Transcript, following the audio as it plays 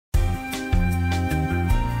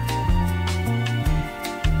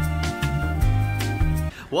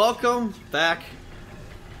Welcome back.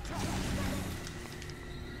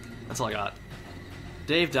 That's all I got.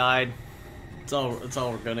 Dave died. It's all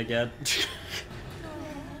we're gonna get.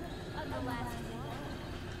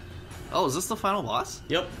 Oh, is this the final boss?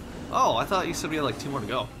 Yep. Oh, I thought you said we had like 2 more to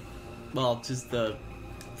go. Well, just the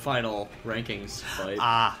final rankings fight.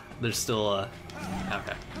 Ah, there's still a...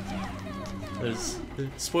 Okay. There's...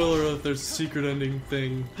 Spoiler alert, there's a secret ending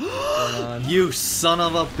thing going on. You son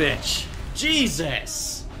of a bitch!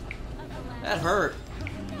 Jesus! That hurt.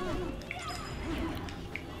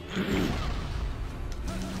 You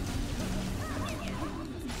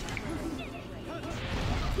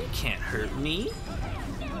can't hurt me.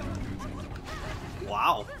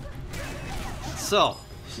 Wow. So,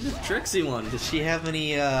 she's a tricksy one. Does she have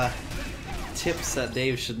any tips that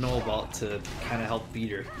Dave should know about to kind of help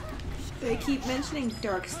beat her? They keep mentioning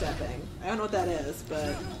dark stepping. I don't know what that is,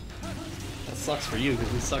 but... That sucks for you,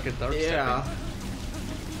 because we suck at dark stepping.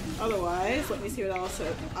 Otherwise, let me see what else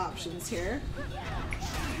are options here.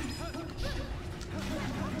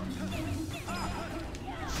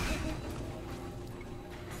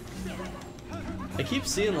 I keep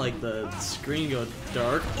seeing like the screen go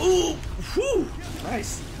dark. Ooh! Whew!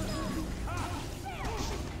 Nice.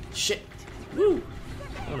 Shit. Woo!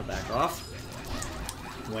 I'm gonna back off.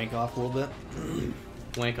 Wank off a little bit.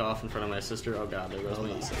 Wank off in front of my sister. Oh god, there goes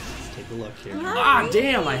me. Let's take a look here. Ah,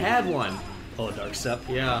 damn! I had one. Oh, dark step.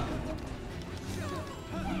 Yeah.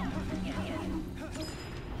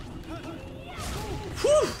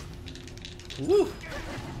 Whew! Woo!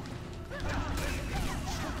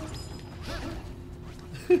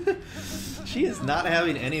 She is not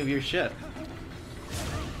having any of your shit.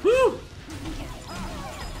 Woo!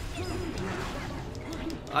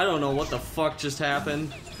 I don't know what the fuck just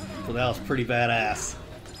happened. Well, that was pretty badass.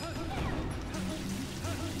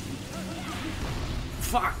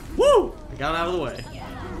 Fuck! Woo! I got out of the way.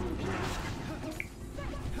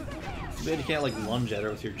 Too bad you can't like lunge at her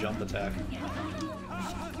with your jump attack.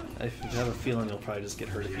 I have a feeling you'll probably just get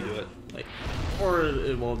hurt if you do it. Like, or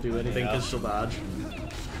it won't do anything because she'll dodge.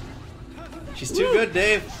 She's too good,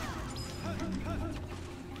 Dave.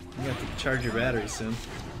 You have to charge your battery soon.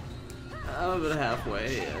 I'm about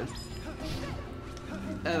halfway.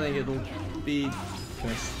 I think it'll be.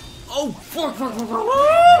 Oh fuck!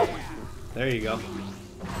 There you go.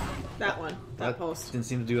 That one. That post didn't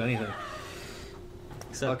seem to do anything.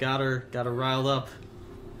 Except got her riled up.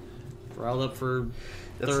 Riled up for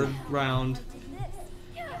third round.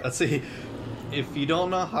 Let's see. If you don't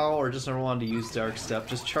know how or just never wanted to use Dark Step,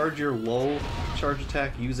 just charge your low charge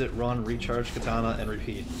attack, use it, run, recharge Katana, and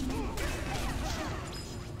repeat.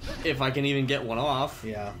 If I can even get one off.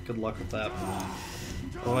 Yeah, good luck with that.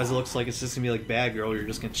 Otherwise it looks like it's just gonna be like Bad Girl, you're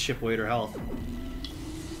just gonna chip away at her health.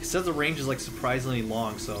 It says the range is like surprisingly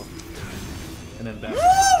long, so... And then back.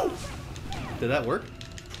 Woo! Did that work?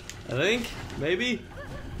 I think. Maybe.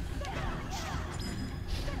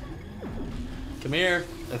 Come here.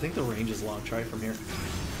 I think the range is long. Try it from here.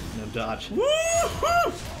 No dodge.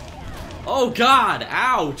 Woo-hoo! Oh god!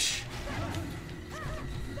 Ouch!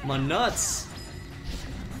 My nuts!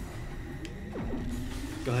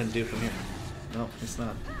 Go ahead and do it from here. No, it's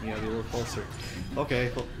not. You gotta be a little closer.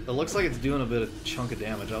 Okay, well, it looks like it's doing a bit of chunk of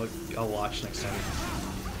damage. I'll watch next time.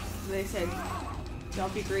 They said,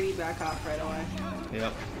 don't be greedy, back off right away.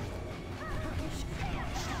 Yep.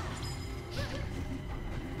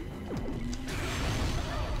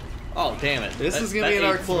 Oh, damn it. This is going to be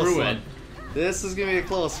our close one. This is going to be a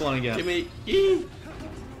close one again. Give me E.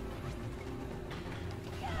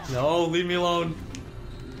 No, leave me alone.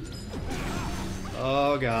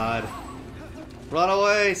 Oh, God. Run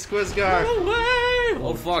away, Squizgar. Run away.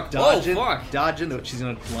 Oh, fuck. Dodge oh, fuck. Dodge into it. She's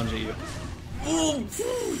going to lunge at you. Why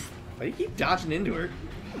do you keep dodging into her?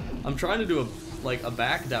 I'm trying to do a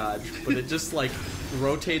back dodge, but it just, like,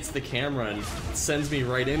 rotates the camera and sends me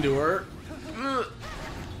right into her.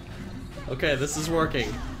 Okay, this is working.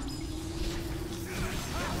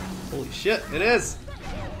 Holy shit, it is!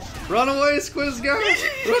 Run away, Squizgar!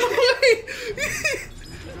 Run away!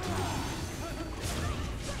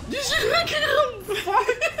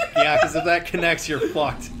 Yeah, because if that connects, you're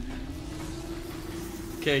fucked.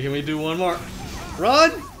 Okay, can we do one more?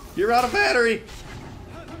 Run! You're out of battery!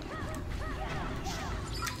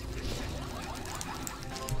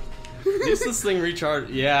 Is this thing recharge?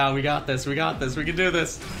 Yeah, we got this, we got this, we can do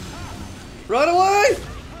this! Run away!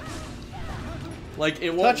 Like,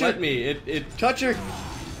 it won't let me. It touch her.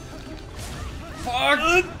 Fuck!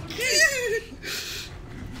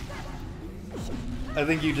 I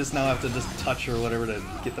think you just now have to just touch her or whatever to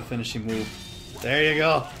get the finishing move. There you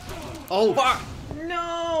go. Oh, fuck!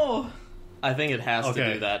 No! I think it has to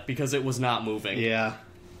do that because it was not moving. Yeah.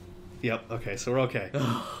 Yep, okay, so we're okay.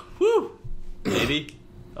 Woo! Maybe.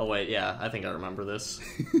 Oh, wait, yeah, I think I remember this.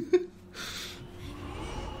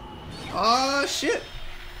 Ah, shit!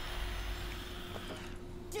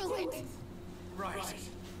 Do it! Right.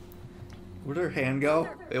 Where'd her hand go?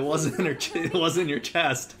 It wasn't in her. It wasn't in your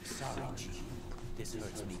chest. Sorry, G. This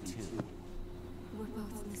hurts me too. We're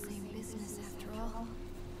both in the same business after all.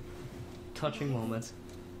 Touching moment.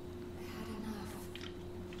 I had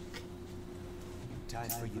enough. Time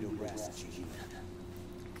for you to rest, G.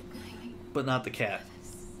 Good night. But not the cat.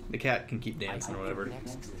 The cat can keep dancing or whatever.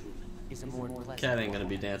 Next room is a more pleasant Cat ain't gonna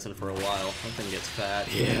be dancing for a while. That thing gets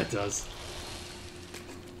fat. Yeah, it does.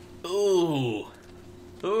 Ooh.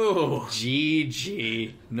 Ooh.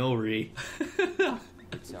 GG. No re.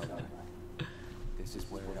 It's over. This is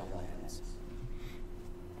where it all ends.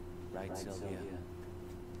 Right, Sylvia?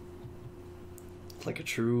 Like a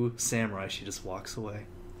true samurai, she just walks away.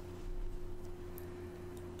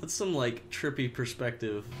 That's some, like, trippy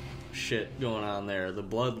perspective shit going on there. The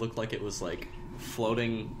blood looked like it was, like,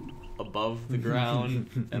 floating above the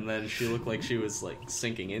ground, and then she looked like she was, like,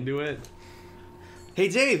 sinking into it. Hey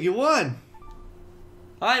Dave, you won!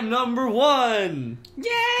 I'm number 1!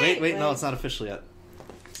 Yay! Wait, no, it's not official yet.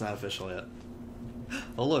 It's not official yet.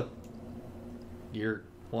 Oh look. Your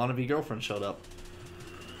wannabe girlfriend showed up.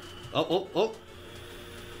 Oh.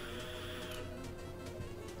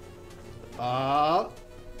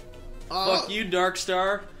 Fuck you,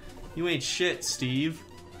 Darkstar. You ain't shit, Steve.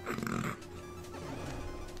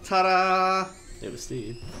 Ta-da! It was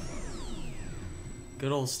Steve.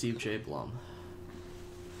 Good old Steve J. Blum.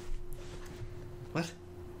 What?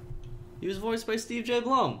 He was voiced by Steve J.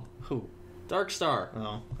 Blum. Who? Darkstar.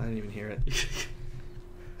 Oh, I didn't even hear it.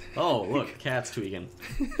 Oh, look, cat's tweaking.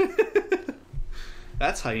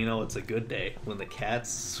 That's how you know it's a good day, when the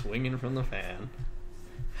cat's swinging from the fan.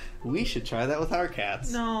 We should try that with our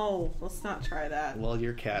cats. No, let's not try that. Well,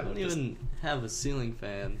 your I cat don't would just... even have a ceiling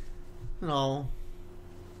fan. No.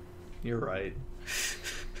 You're right.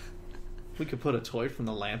 We could put a toy from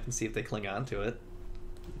the lamp and see if they cling on to it.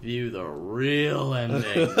 View the real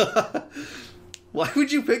ending. Why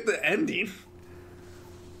would you pick the ending?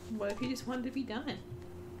 What if you just wanted to be done?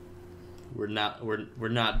 We're not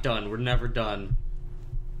done. We're never done.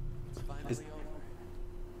 It's finally Is-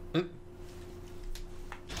 over.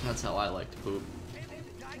 That's how I like to poop.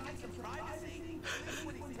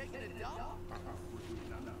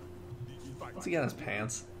 What's he got in his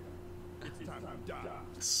pants?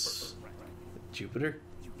 Jupiter?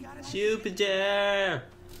 Jupiter!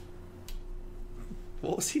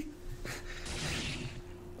 What was he?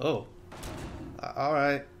 Oh.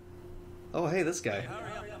 Alright. Oh, hey, this guy.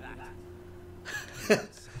 Well,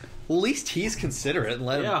 at least he's considerate and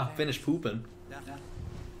let Yeah. him finish pooping.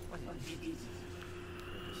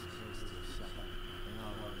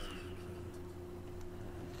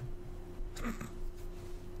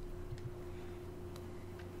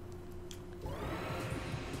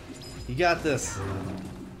 You got this.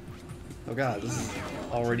 Oh god, this is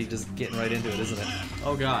already just getting right into it, isn't it?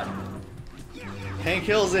 Oh god. Hank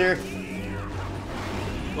Hill's here.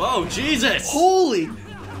 Whoa, Jesus! Holy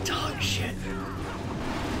dog shit.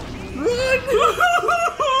 Run!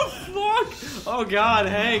 Fuck! Oh god,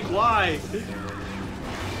 Hank, why?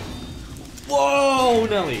 Whoa,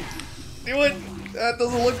 Nelly! Do it! That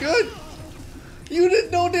doesn't look good! You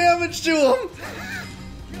did no damage to him!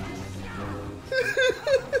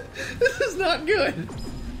 This is not good!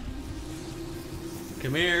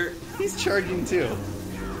 Come here. He's charging too.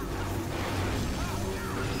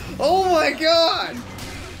 Oh my god!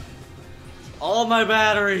 All my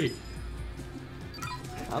battery!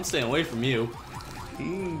 I'm staying away from you.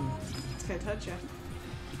 It's gonna touch you.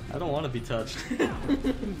 I don't want to be touched.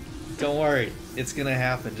 Don't worry, it's gonna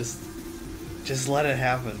happen. Just let it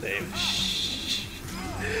happen, Dave. Shh.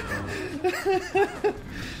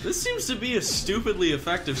 This seems to be a stupidly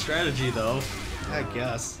effective strategy, though. I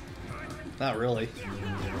guess. Not really.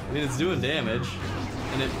 I mean, it's doing damage.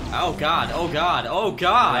 And it... Oh god, oh god, oh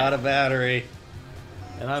god! Out of battery.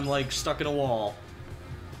 And I'm, like, stuck in a wall.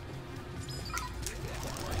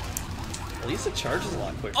 At least it charges a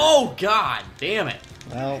lot quicker. Oh god, damn it!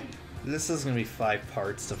 Well, this is gonna be 5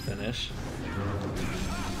 parts to finish.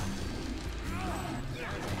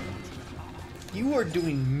 You are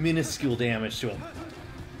doing minuscule damage to him.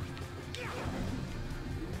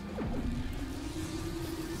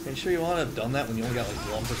 Are you sure you want to have done that when you only got like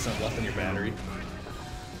 1% left in your battery?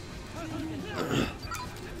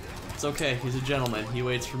 It's okay, he's a gentleman. He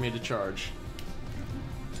waits for me to charge.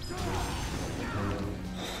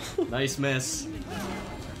 Nice miss.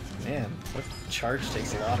 Man, what charge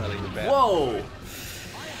takes a lot out of your battery? Whoa!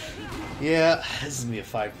 Yeah, this is gonna be a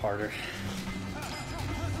 5-parter.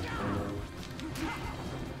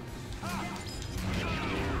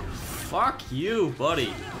 Fuck you,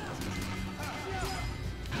 buddy.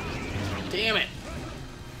 Damn it.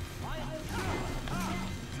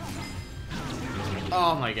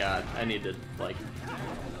 Oh my god, I need to, like...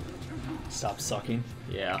 Stop sucking.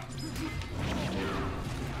 Yeah.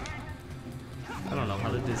 I don't know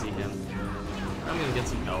how to dizzy him. I'm gonna get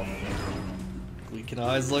some help. We can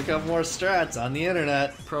always look up more strats on the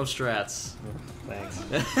internet. Pro strats. Thanks.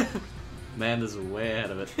 Amanda's way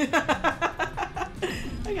ahead of it.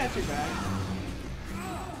 I got your back.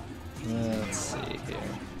 Let's see here.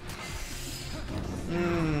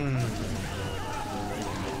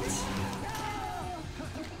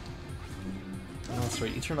 Oh, that's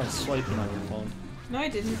right. You turned on swiping on your phone. No, I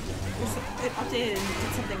didn't. It updated and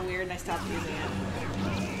did something weird and I stopped using it.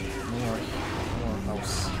 More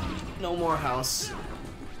house. No more house.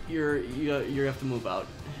 You have to move out.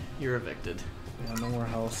 You're evicted. Yeah, no more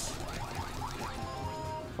house.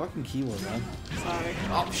 Fucking keyboard, man. Sorry.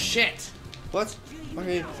 Oh shit! What?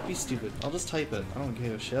 Okay, be stupid. I'll just type it. I don't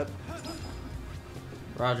give a shit.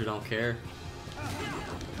 Roger don't care.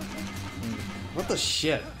 What the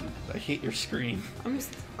shit? I hate your screen.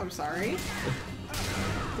 I'm sorry.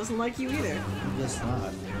 Doesn't like you either. I'm just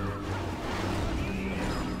not.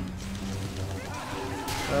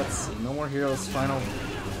 Let's see. No more heroes. Final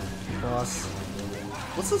boss.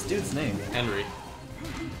 What's this dude's name? Henry.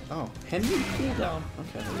 Oh, Henry Cooldown.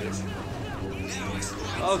 Okay, there he is.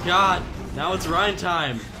 Oh god! Now it's Reyn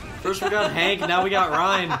time! First we got Hank, now we got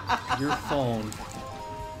Reyn. Your phone.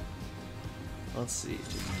 Let's see.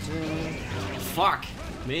 Fuck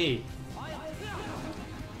me.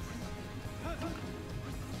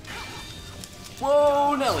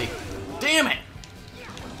 Whoa, Nelly! Damn it!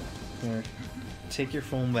 Here, take your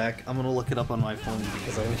phone back. I'm gonna look it up on my phone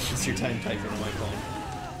because I waste your time typing on my phone.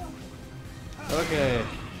 Okay.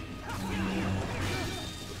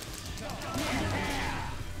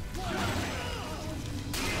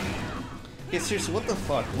 Okay, seriously, what the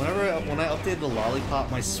fuck? When I updated the lollipop,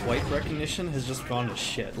 my swipe recognition has just gone to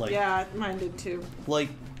shit. Like, yeah, mine did too. Like,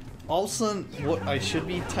 all of a sudden, what I should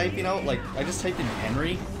be typing out, like, I just typed in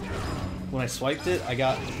Henry. When I swiped it, I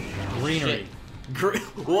got greenery.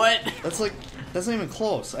 What? That's not even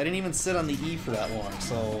close. I didn't even sit on the E for that long,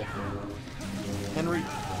 so... Henry...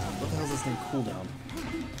 What the hell is this name? Cooldown.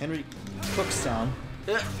 Henry Cookstown.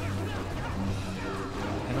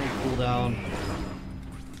 Henry Cooldown.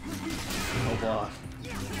 Oh, blah.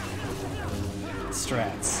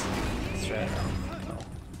 Strats. Strat. No.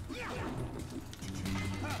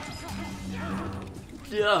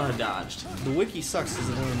 Yeah, dodged. The wiki sucks because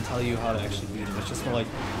it doesn't tell you how to actually beat him. It's just like,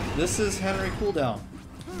 this is Henry Cooldown.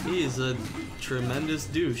 He is a tremendous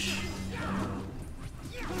douche.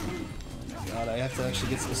 God, I have to actually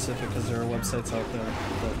get specific because there are websites out there.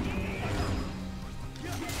 But...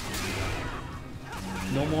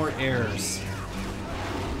 No more errors.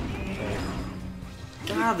 Okay.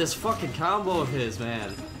 God, this fucking combo of his,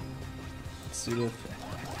 man. Pseudo.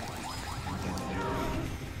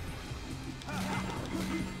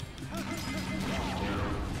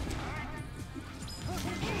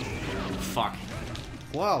 Fuck.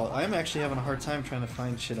 Wow, I'm actually having a hard time trying to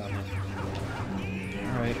find shit on him.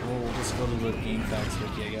 Alright, well, we'll just go to the Game Facts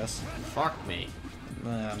wiki, I guess. Fuck me.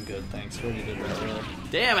 Nah, I'm good, thanks. We already did that, really.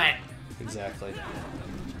 Damn it! Exactly.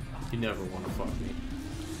 You never want to fuck me.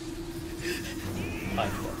 I'd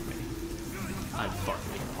fuck me. I'd fuck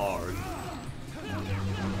me hard.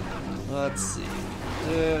 Let's see.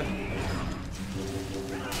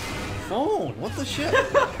 Phone! What the shit?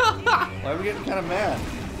 Why are we getting kind of mad?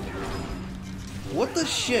 What the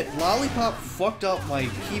shit? Lollipop fucked up my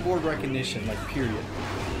keyboard recognition, like, period.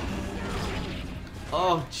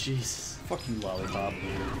 Oh, Jesus. Fuck you, Lollipop.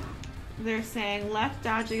 They're saying left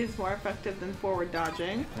dodging is more effective than forward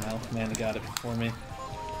dodging. Well, Amanda got it before me.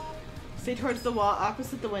 Stay towards the wall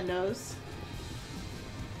opposite the windows.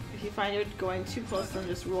 If you find it going too close, then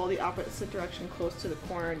just roll the opposite direction close to the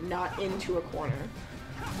corner, not into a corner.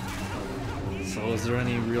 So is there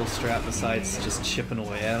any real strat besides just chipping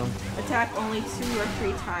away at them? Attack only 2 or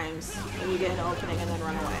 3 times when you get an opening and then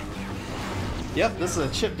run away. Yep, this is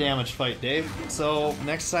a chip damage fight, Dave. So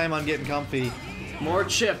next time on Getting Comfy, more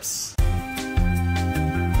chips.